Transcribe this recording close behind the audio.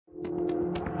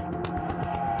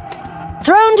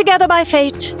Thrown together by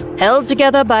fate, held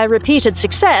together by repeated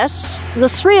success, the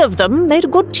three of them made a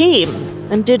good team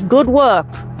and did good work.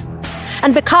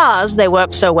 And because they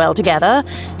worked so well together,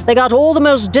 they got all the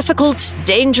most difficult,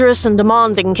 dangerous, and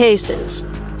demanding cases.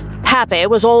 Happy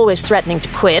was always threatening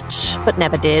to quit, but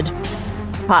never did.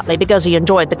 Partly because he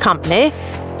enjoyed the company,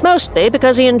 mostly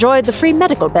because he enjoyed the free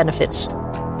medical benefits.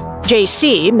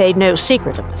 JC made no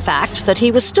secret of the fact that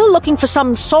he was still looking for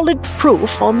some solid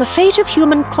proof on the fate of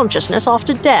human consciousness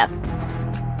after death.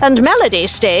 And Melody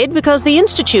stayed because the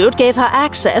Institute gave her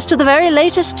access to the very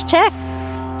latest tech.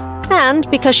 And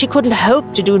because she couldn't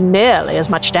hope to do nearly as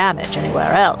much damage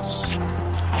anywhere else.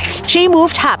 She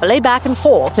moved happily back and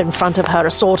forth in front of her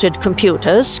assorted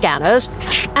computers, scanners,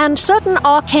 and certain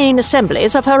arcane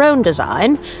assemblies of her own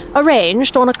design,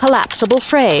 arranged on a collapsible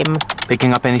frame.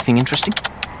 Picking up anything interesting?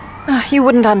 You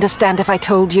wouldn't understand if I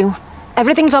told you.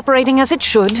 Everything's operating as it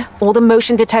should. All the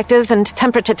motion detectors and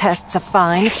temperature tests are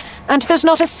fine. And there's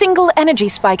not a single energy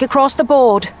spike across the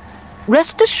board.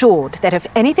 Rest assured that if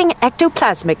anything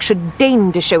ectoplasmic should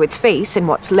deign to show its face in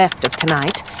what's left of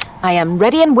tonight, I am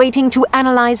ready and waiting to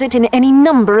analyze it in any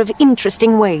number of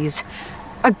interesting ways.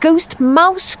 A ghost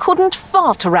mouse couldn't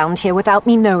fart around here without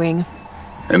me knowing.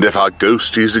 And if our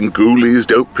ghosties and ghoulies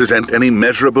don't present any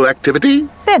measurable activity?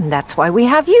 Then that's why we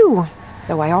have you.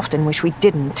 Though I often wish we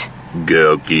didn't.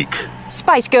 Girl geek.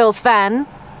 Spice Girls fan.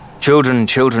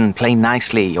 Children, play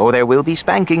nicely, or there will be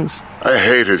spankings. I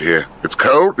hate it here. It's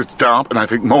cold, it's damp, and I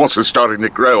think moss is starting to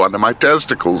grow under my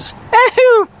testicles.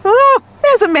 Oh,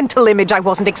 there's a mental image I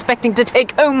wasn't expecting to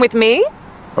take home with me.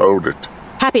 Hold it.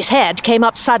 Happy's head came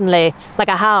up suddenly, like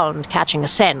a hound catching a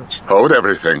scent. Hold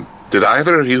everything. Did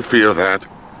either of you feel that?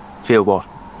 Feel what?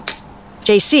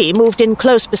 JC moved in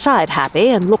close beside Happy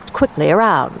and looked quickly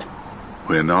around.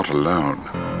 We're not alone.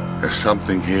 There's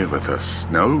something here with us.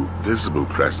 No visible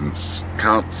presence.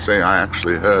 Can't say I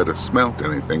actually heard or smelt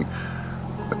anything.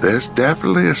 But there's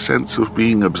definitely a sense of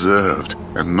being observed,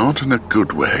 and not in a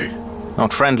good way.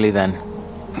 Not friendly, then.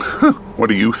 What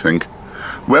do you think?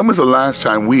 When was the last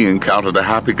time we encountered a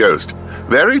happy ghost?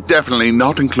 Very definitely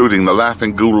not including the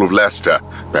laughing ghoul of Leicester.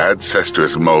 Bad cess to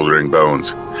his mouldering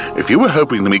bones. If you were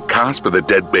hoping to meet Casper the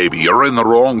dead baby, you're in the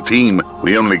wrong team.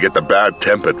 We only get the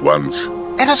bad-tempered ones.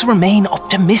 Let us remain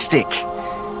optimistic,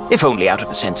 if only out of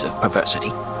a sense of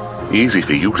perversity. Easy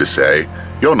for you to say.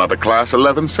 You're not a Class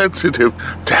 11 sensitive.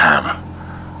 Damn.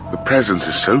 The presence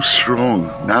is so strong.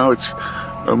 Now it's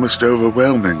almost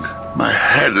overwhelming. My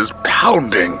head is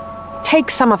pounding.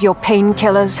 Take some of your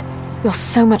painkillers. You're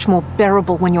so much more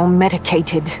bearable when you're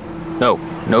medicated.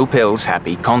 No pills,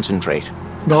 Happy. Concentrate.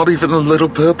 Not even the little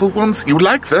purple ones? You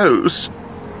like those?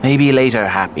 Maybe later,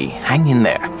 Happy. Hang in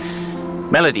there.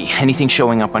 Melody, anything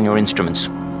showing up on your instruments?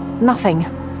 Nothing.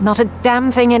 Not a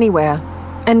damn thing anywhere.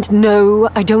 And no,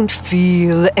 I don't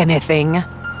feel anything.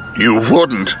 You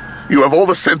wouldn't. You have all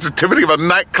the sensitivity of a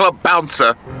nightclub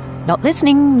bouncer. Not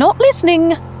listening, not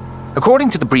listening.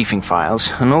 According to the briefing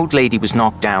files, an old lady was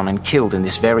knocked down and killed in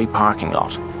this very parking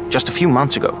lot, just a few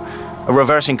months ago. A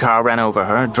reversing car ran over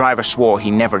her. Driver swore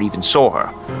he never even saw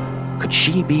her. Could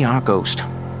she be our ghost?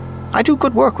 I do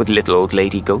good work with little old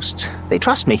lady ghosts. They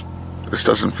trust me. This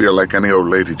doesn't feel like any old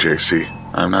lady, JC.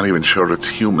 I'm not even sure it's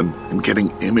human. I'm getting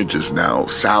images now,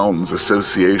 sounds,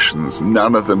 associations,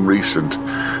 none of them recent.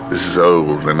 This is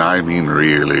old, and I mean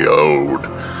really old.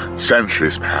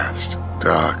 Centuries past.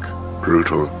 Dark,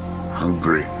 brutal,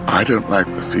 hungry. I don't like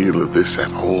the feel of this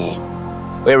at all.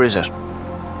 Where is it?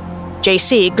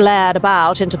 JC glared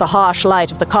about into the harsh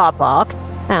light of the car park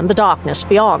and the darkness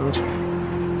beyond.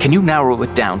 Can you narrow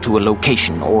it down to a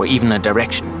location or even a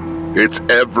direction? It's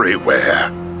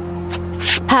everywhere.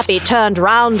 Happy turned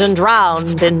round and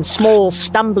round in small,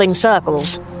 stumbling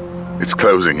circles. It's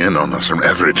closing in on us from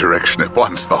every direction at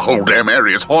once. The whole damn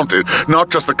area is haunted. Not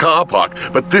just the car park,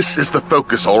 but this is the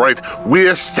focus, all right?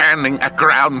 We're standing at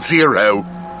ground zero.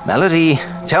 Melody,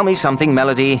 tell me something,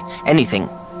 Melody. Anything.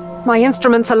 My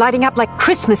instruments are lighting up like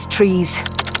Christmas trees.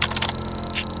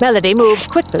 Melody moved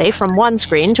quickly from one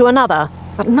screen to another.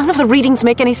 But none of the readings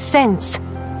make any sense.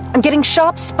 I'm getting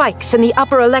sharp spikes in the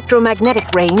upper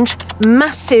electromagnetic range,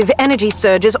 massive energy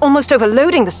surges almost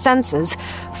overloading the sensors,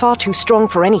 far too strong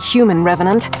for any human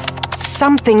revenant.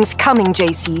 Something's coming,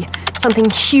 JC. Something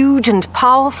huge and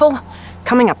powerful.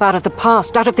 Coming up out of the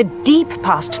past, out of the deep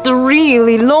past, the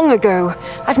really long ago.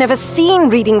 I've never seen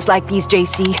readings like these,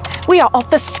 JC. We are off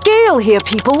the scale here,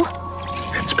 people.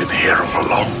 It's been here all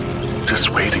along,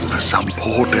 just waiting for some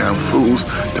poor damn fools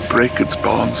to break its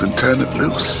bonds and turn it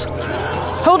loose.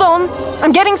 Hold on,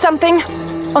 I'm getting something.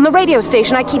 On the radio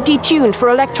station, I keep detuned for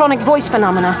electronic voice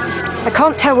phenomena. I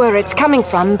can't tell where it's coming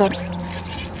from, but...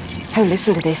 Oh,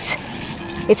 listen to this.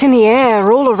 It's in the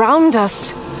air, all around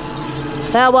us.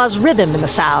 There was rhythm in the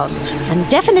sound,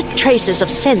 and definite traces of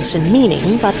sense and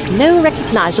meaning, but no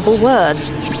recognizable words.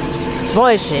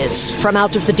 Voices from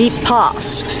out of the deep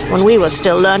past, when we were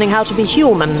still learning how to be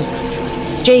human.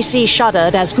 JC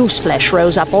shuddered as gooseflesh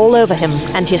rose up all over him,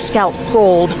 and his scalp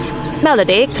crawled.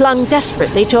 Melody clung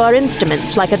desperately to her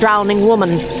instruments like a drowning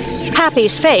woman.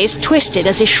 Happy's face twisted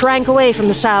as he shrank away from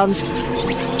the sounds.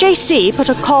 JC put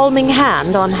a calming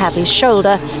hand on Happy's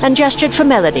shoulder and gestured for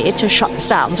Melody to shut the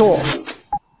sounds off.